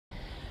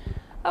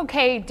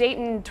Okay,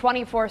 Dayton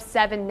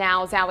 24/7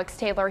 Now's Alex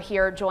Taylor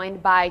here,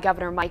 joined by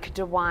Governor Mike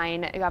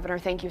Dewine. Governor,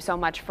 thank you so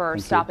much for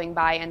stopping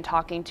by and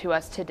talking to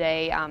us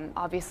today.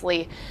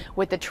 Obviously,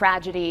 with the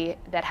tragedy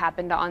that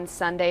happened on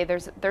Sunday,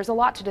 there's a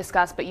lot to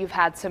discuss, but you've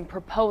had some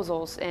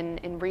proposals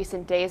in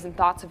recent days and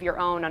thoughts of your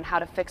own on how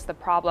to fix the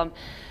problem.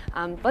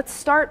 Let's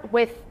start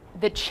with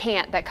the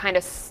chant that kind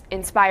of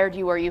inspired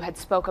you, or you had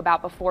spoke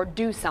about before,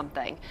 do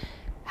something.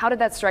 How did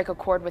that strike a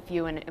chord with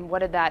you, and what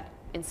did that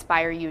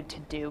inspire you to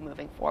do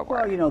moving forward?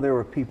 Well, you know, there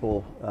were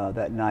people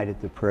that night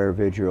at the prayer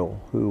vigil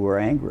who were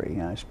angry,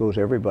 and I suppose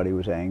everybody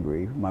was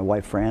angry. My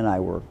wife Fran and I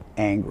were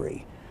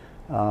angry,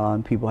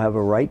 and people have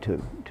a right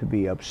to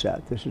be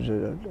upset. This is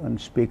an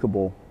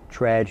unspeakable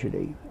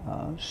tragedy.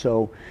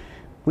 So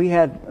we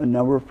had a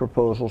number of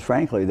proposals,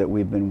 frankly, that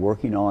we've been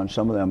working on,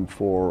 some of them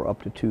for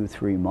up to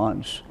 2-3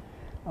 months.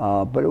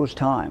 But it was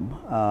time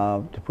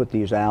to put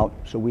these out,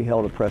 so we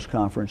held a press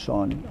conference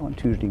on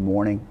Tuesday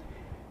morning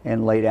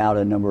and laid out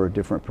a number of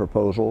different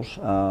proposals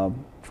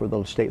for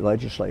the state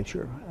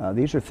legislature.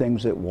 These are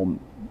things that will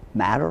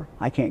matter.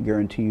 I can't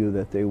guarantee you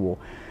that they will,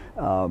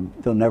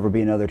 there'll never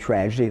be another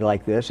tragedy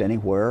like this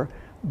anywhere,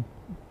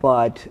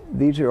 but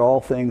these are all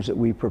things that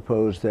we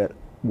propose that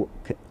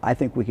I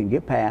think we can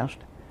get past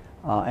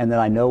and that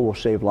I know will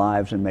save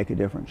lives and make a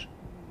difference.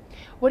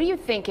 What do you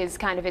think is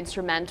kind of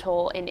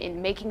instrumental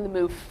in making the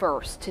move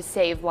first to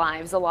save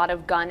lives? A lot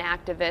of gun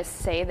activists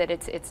say that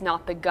it's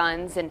not the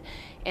guns,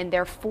 and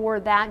they're for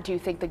that. Do you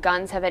think the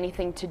guns have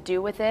anything to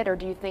do with it, or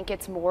do you think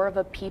it's more of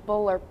a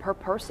people or per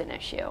person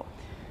issue?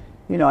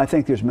 You know, I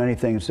think there's many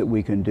things that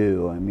we can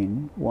do. I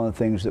mean, one of the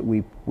things that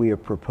we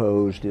have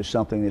proposed is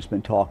something that's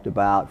been talked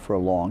about for a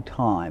long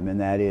time, and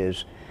that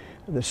is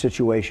the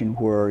situation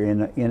where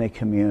in a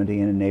community,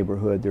 in a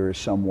neighborhood, there is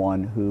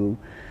someone who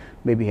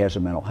maybe has a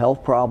mental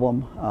health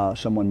problem,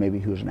 someone maybe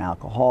who's an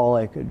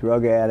alcoholic, a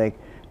drug addict,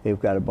 they've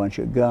got a bunch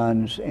of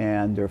guns,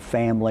 and their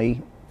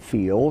family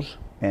feels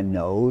and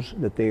knows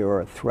that they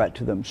are a threat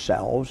to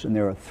themselves and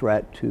they're a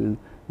threat to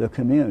the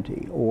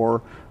community,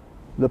 or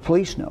the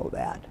police know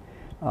that.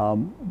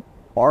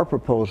 Our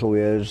proposal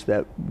is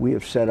that we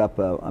have set up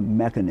a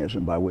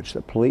mechanism by which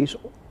the police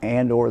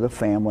and or the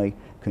family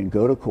can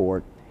go to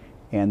court,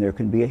 and there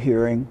can be a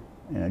hearing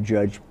and a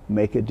judge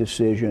make a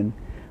decision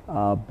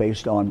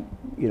based on,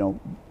 you know,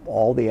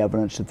 all the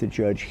evidence that the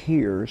judge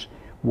hears,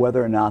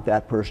 whether or not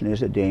that person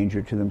is a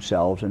danger to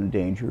themselves and a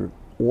danger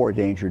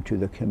to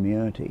the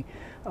community.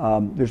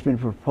 There's been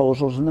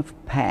proposals in the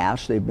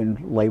past, they've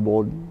been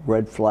labeled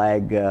red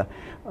flag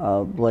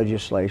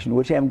legislation,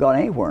 which haven't gone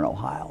anywhere in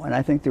Ohio. And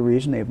I think the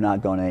reason they've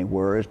not gone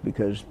anywhere is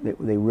because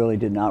they really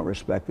did not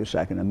respect the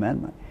Second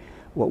Amendment.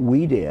 What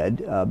we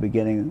did,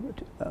 beginning,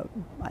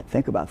 I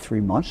think about 3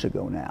 months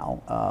ago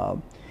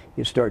now,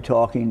 is start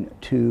talking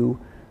to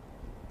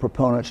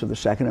proponents of the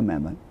Second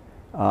Amendment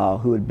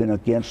who had been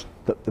against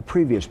the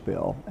previous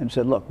bill and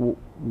said, look,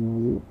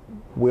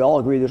 we all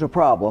agree there's a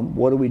problem.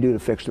 What do we do to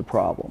fix the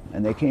problem?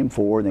 And they came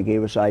forward and they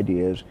gave us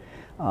ideas.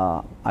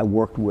 I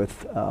worked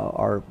with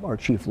our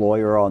chief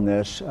lawyer on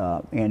this,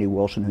 Andy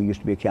Wilson, who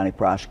used to be a county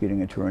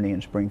prosecuting attorney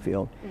in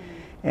Springfield.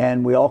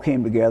 And we all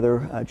came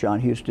together.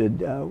 John Husted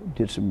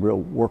did some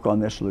real work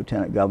on this,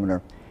 Lieutenant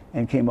Governor,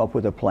 and came up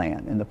with a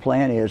plan. And the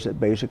plan is that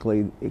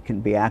basically it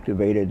can be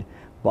activated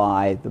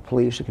by the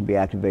police, it can be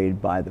activated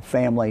by the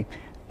family.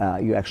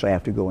 You actually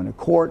have to go into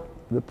court.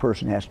 The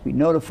person has to be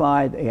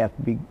notified. They have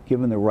to be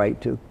given the right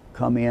to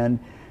come in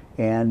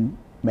and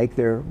make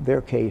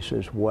their case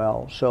as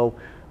well. So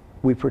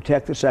we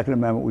protect the Second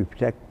Amendment, we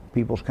protect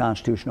people's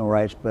constitutional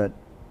rights, but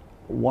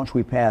once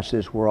we pass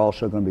this, we're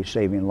also going to be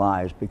saving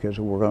lives, because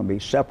we're going to be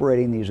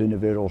separating these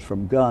individuals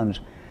from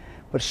guns.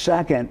 But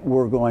second,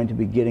 we're going to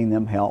be getting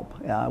them help.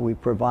 We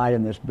provide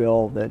in this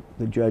bill that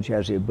the judge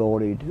has the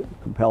ability to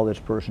compel this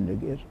person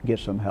to get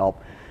some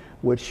help,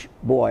 which,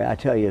 boy, I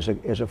tell you,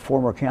 as a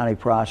former county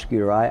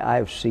prosecutor,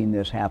 I've seen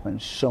this happen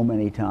so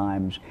many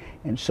times,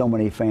 and so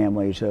many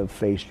families have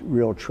faced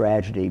real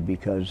tragedy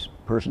because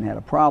a person had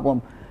a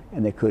problem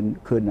and they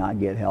could not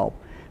get help.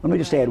 Let me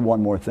just add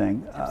one more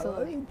thing.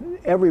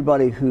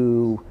 Everybody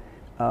who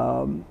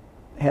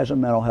has a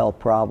mental health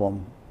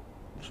problem,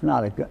 it's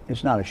not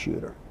a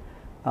shooter.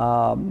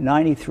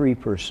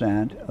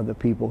 93% of the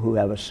people who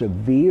have a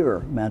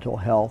severe mental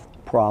health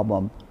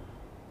problem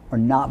are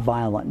not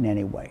violent in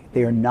any way.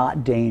 They are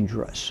not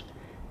dangerous.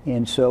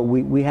 And so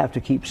we have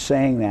to keep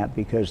saying that,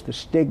 because the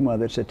stigma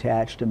that's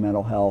attached to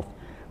mental health,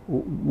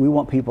 we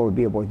want people to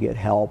be able to get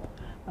help.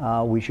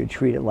 We should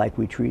treat it like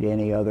we treat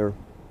any other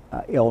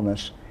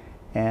illness.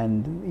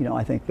 And, you know,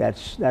 I think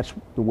that's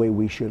the way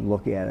we should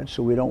look at it.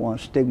 So we don't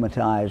want to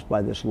stigmatize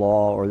by this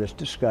law or this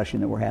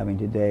discussion that we're having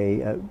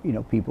today, you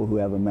know, people who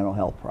have a mental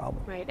health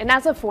problem. Right. And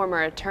as a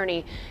former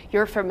attorney,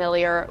 you're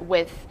familiar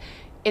with,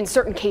 in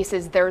certain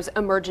cases, there's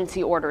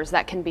emergency orders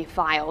that can be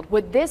filed.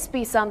 Would this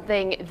be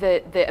something,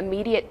 the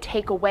immediate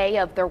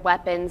takeaway of their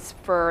weapons,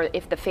 for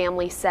if the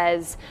family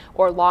says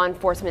or law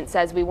enforcement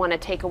says we want to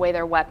take away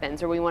their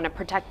weapons or we want to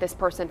protect this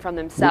person from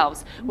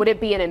themselves? Would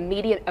it be an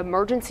immediate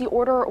emergency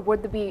order, or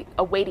would there be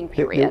a waiting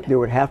period? There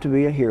would have to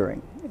be a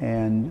hearing.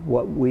 And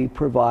what we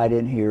provide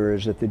in here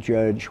is that the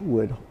judge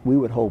we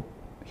would hope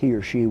he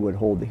or she would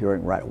hold the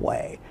hearing right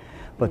away.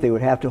 But they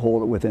would have to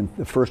hold it within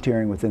the first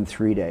hearing within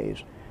 3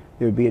 days.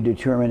 There would be a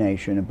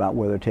determination about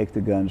whether to take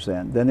the guns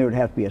then. Then there would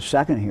have to be a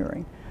second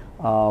hearing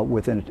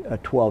within a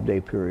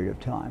 12-day period of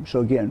time.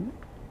 So again,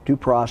 due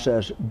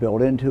process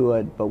built into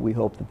it, but we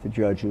hope that the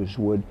judges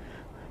would,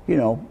 you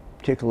know,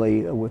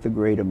 particularly with a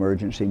great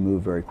emergency,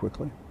 move very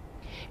quickly.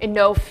 And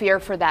no fear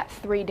for that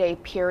 3-day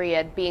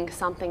period being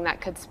something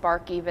that could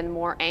spark even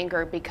more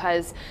anger,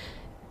 because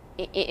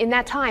in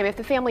that time, if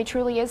the family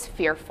truly is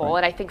fearful, right.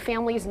 and I think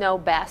families know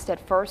best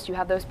at first, you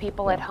have those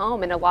people at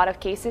home in a lot of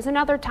cases, and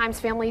other times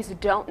families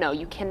don't know.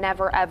 You can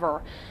never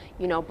ever,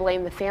 you know,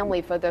 blame the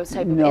family for those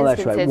type of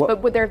instances. That's right.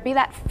 But would there be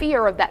that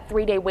fear of that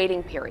 3-day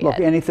waiting period? Look,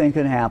 anything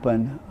can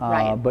happen,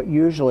 right. But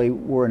usually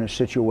we're in a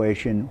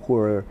situation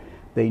where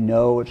they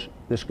know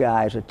this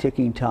guy is a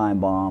ticking time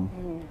bomb.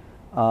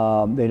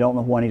 Mm-hmm. They don't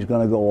know when he's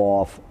going to go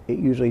off. It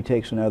usually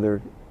takes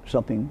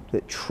something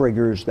that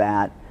triggers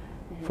that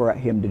for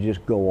him to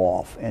just go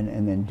off and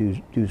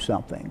then do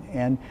something.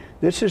 And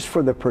this is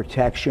for the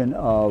protection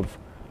of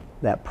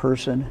that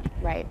person,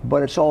 right.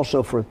 but it's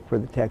also for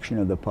protection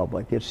of the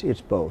public.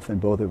 It's both, and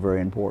both are very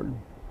important.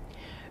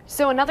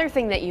 So another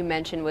thing that you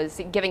mentioned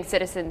was giving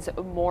citizens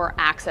more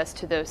access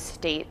to those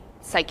state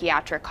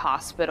psychiatric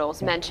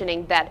hospitals,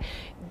 mentioning that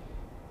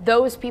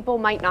those people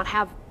might not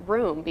have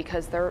room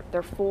because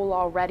they're full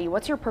already.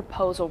 What's your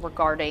proposal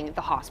regarding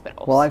the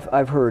hospitals? Well,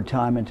 I've heard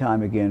time and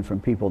time again from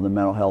people in the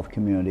mental health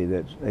community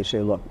that they say,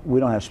 look, we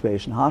don't have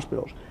space in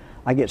hospitals.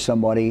 I get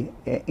somebody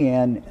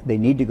and they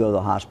need to go to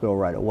the hospital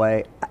right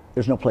away.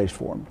 There's no place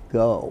for them to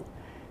go.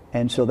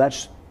 And so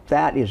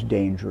that is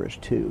dangerous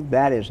too.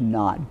 That is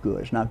not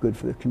good. It's not good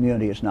for the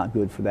community. It's not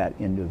good for that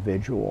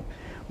individual.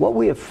 What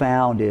we have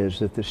found is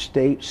that the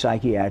state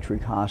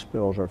psychiatric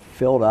hospitals are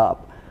filled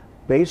up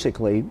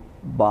basically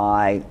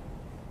by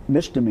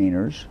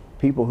misdemeanors,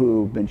 people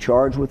who've been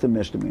charged with a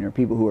misdemeanor,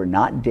 people who are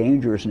not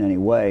dangerous in any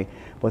way,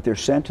 but they're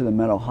sent to the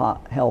mental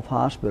health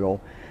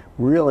hospital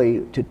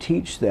really to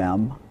teach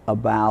them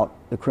about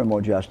the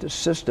criminal justice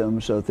system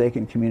so that they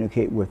can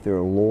communicate with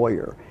their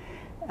lawyer.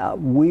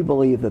 We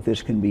believe that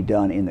this can be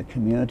done in the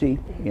community,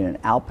 in an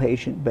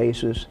outpatient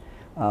basis.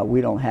 We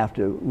don't have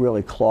to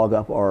really clog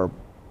up our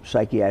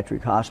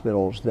psychiatric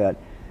hospitals that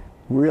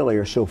really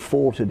are so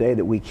full today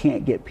that we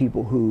can't get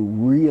people who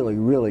really,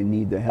 really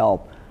need the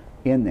help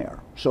in there.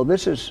 So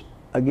this is,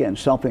 again,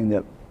 something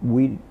that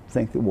we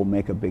think that will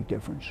make a big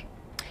difference.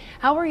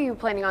 How are you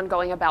planning on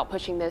going about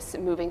pushing this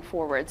moving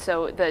forward?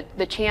 So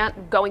the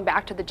chant, going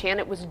back to the chant,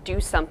 it was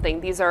do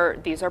something. These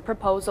are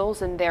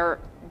proposals and they're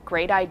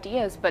great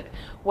ideas, but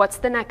what's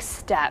the next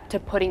step to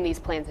putting these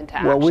plans into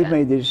action? Well, we've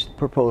made these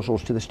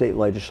proposals to the state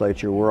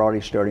legislature. We're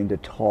already starting to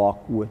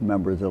talk with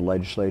members of the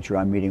legislature.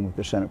 I'm meeting with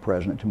the Senate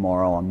President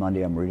tomorrow. On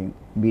Monday, I'm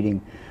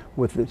meeting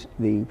with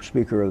the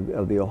Speaker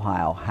of the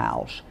Ohio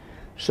House.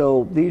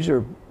 So these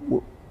are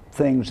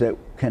things that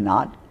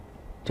cannot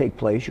take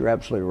place, you're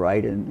absolutely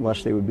right,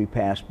 unless they would be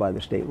passed by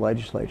the state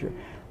legislature.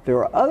 There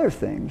are other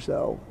things,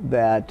 though,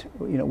 that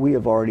we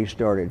have already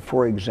started.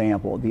 For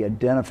example, the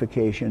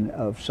identification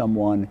of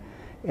someone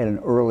at an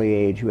early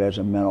age who has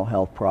a mental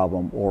health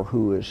problem, or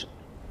who is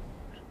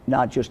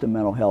not just a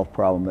mental health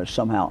problem, but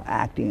somehow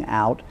acting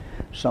out,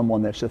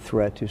 someone that's a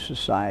threat to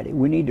society.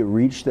 We need to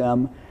reach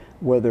them,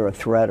 whether they're a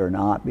threat or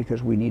not,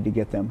 because we need to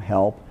get them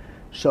help.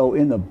 So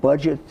in the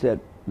budget that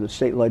the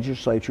state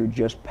legislature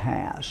just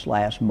passed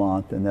last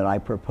month and that I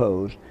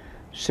proposed,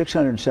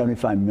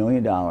 $675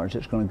 million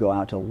that's going to go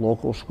out to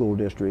local school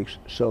districts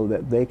so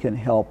that they can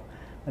help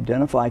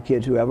identify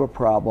kids who have a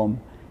problem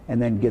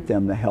and then get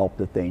them the help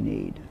that they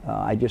need.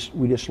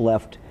 We just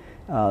left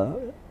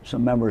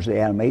some members of the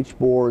Adam H.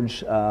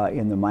 boards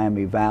in the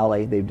Miami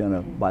Valley. They've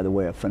done, by the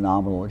way, a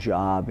phenomenal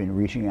job in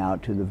reaching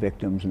out to the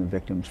victims and the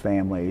victims'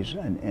 families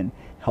and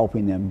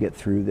helping them get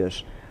through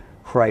this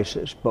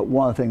crisis. But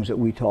one of the things that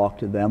we talked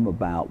to them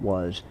about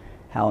was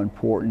how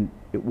important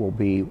it will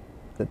be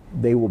that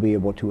they will be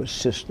able to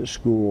assist the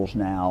schools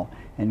now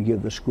and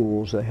give the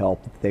schools the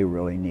help that they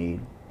really need.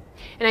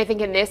 And I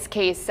think in this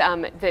case,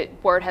 the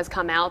word has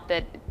come out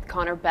that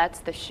Connor Betts,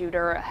 the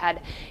shooter,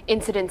 had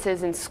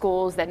incidences in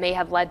schools that may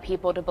have led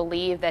people to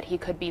believe that he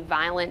could be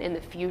violent in the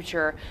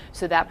future.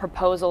 So that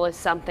proposal is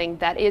something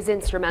that is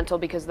instrumental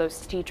because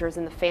those teachers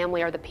and the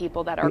family are the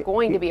people that are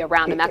going to be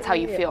around, and that's how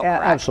you feel,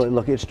 correct? Absolutely.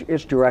 Look,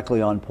 it's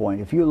directly on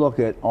point. If you look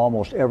at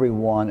almost every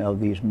one of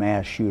these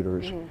mass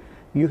shooters,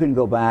 you can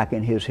go back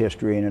in his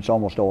history, and it's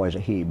almost always a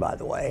he, by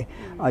the way.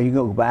 You can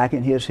go back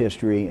in his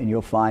history and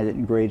you'll find that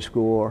in grade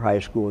school or high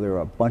school there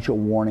are a bunch of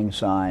warning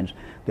signs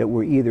that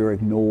were either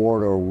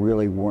ignored or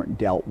really weren't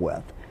dealt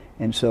with.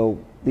 And so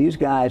these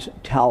guys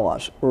tell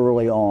us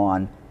early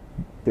on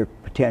there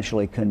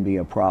potentially can be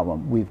a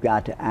problem. We've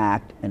got to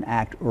act and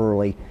act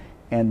early.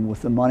 And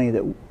with the money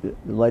that the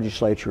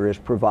legislature has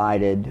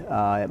provided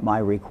at my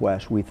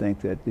request, we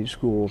think that these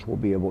schools will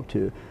be able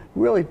to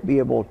really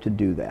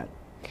do that.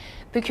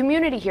 The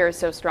community here is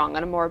so strong.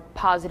 On a more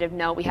positive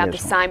note, we have the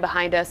sign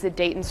behind us that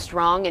Dayton's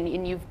strong,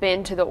 and you've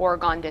been to the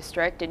Oregon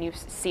district and you've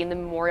seen the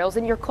memorials,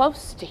 and you're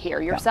close to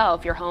here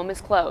yourself. Your home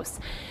is close.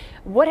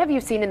 What have you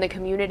seen in the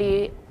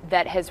community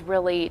that has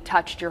really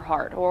touched your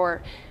heart,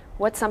 or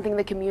what's something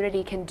the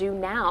community can do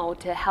now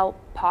to help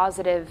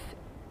positive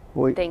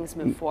things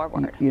move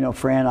forward? You know,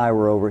 Fran and I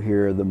were over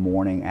here the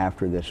morning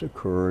after this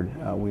occurred.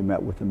 We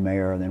met with the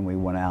mayor, and then we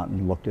went out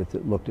and looked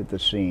at the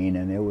scene,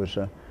 and it was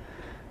a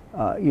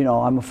you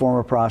know, I'm a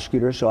former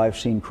prosecutor, so I've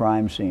seen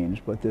crime scenes,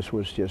 but this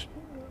was just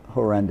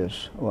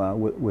horrendous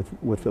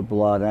with the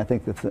blood. And I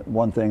think the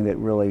one thing that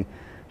really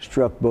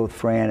struck both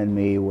Fran and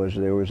me was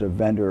there was a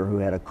vendor who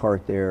had a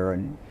cart there,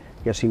 and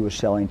I guess he was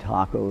selling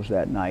tacos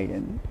that night.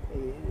 And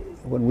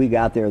when we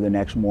got there the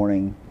next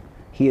morning,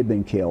 he had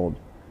been killed.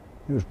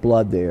 There was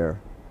blood there.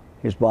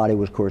 His body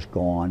was, of course,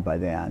 gone by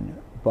then,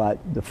 but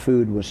the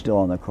food was still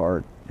on the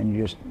cart. And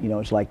you just, you know,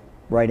 it's like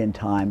right in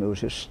time. It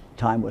was just,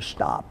 time was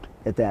stopped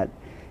at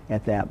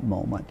that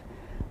moment.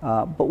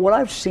 But what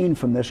I've seen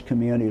from this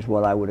community is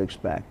what I would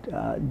expect.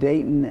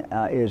 Dayton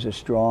is a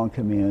strong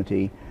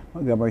community.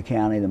 Montgomery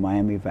County, the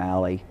Miami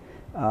Valley.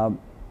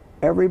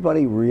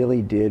 Everybody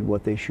really did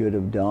what they should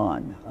have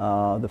done.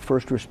 The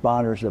first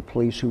responders, the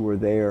police who were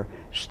there,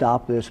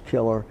 stopped this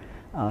killer,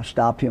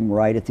 stopped him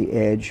right at the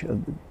edge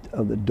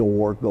of the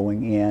door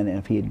going in. And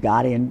if he had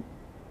got in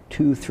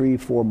 2, 3,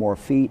 4 more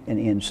feet and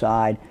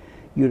inside,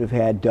 you'd have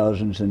had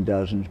dozens and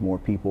dozens more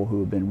people who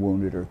have been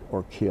wounded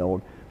or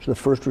killed. So the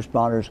first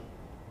responders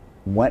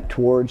went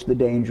towards the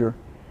danger.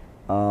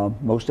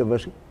 Most of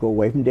us go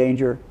away from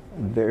danger.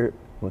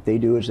 What they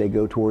do is they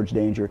go towards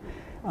danger.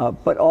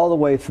 But all the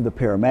way from the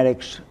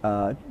paramedics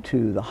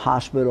to the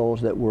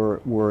hospitals that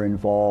were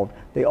involved,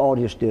 they all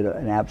just did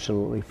an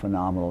absolutely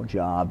phenomenal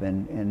job,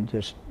 and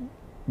just,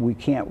 we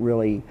can't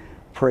really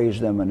praise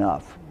them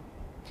enough.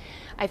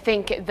 I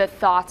think the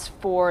thoughts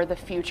for the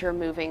future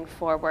moving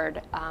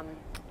forward,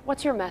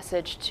 what's your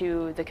message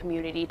to the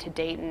community, to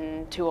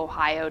Dayton, to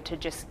Ohio, to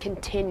just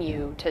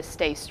continue to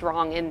stay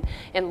strong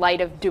in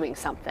light of doing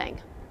something?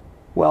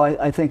 Well,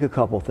 I think a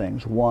couple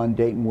things. One,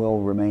 Dayton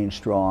will remain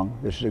strong.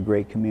 This is a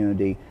great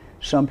community.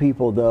 Some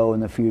people, though,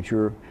 in the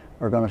future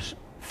are going to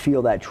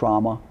feel that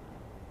trauma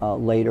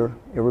later.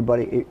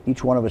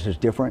 Each one of us is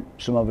different.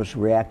 Some of us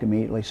react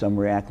immediately, some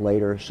react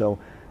later. So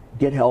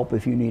get help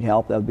if you need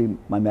help. That would be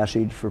my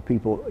message for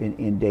people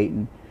in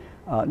Dayton.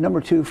 Number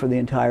two, for the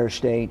entire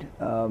state,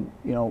 you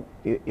know,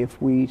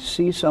 if we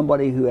see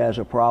somebody who has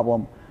a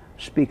problem,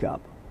 speak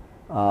up.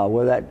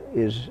 Whether that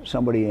is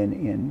somebody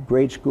in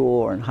grade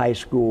school or in high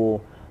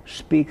school,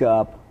 speak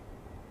up.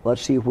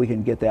 Let's see if we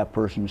can get that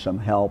person some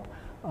help.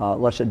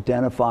 Let's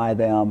identify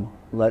them.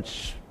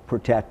 Let's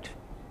protect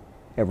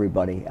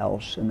everybody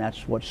else, and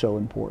that's what's so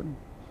important.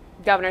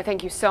 Governor,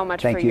 thank you so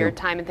much for your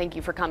time, and thank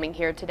you for coming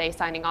here today.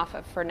 Signing off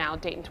for now,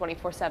 Dayton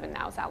 24/7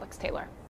 Now's Alex Taylor.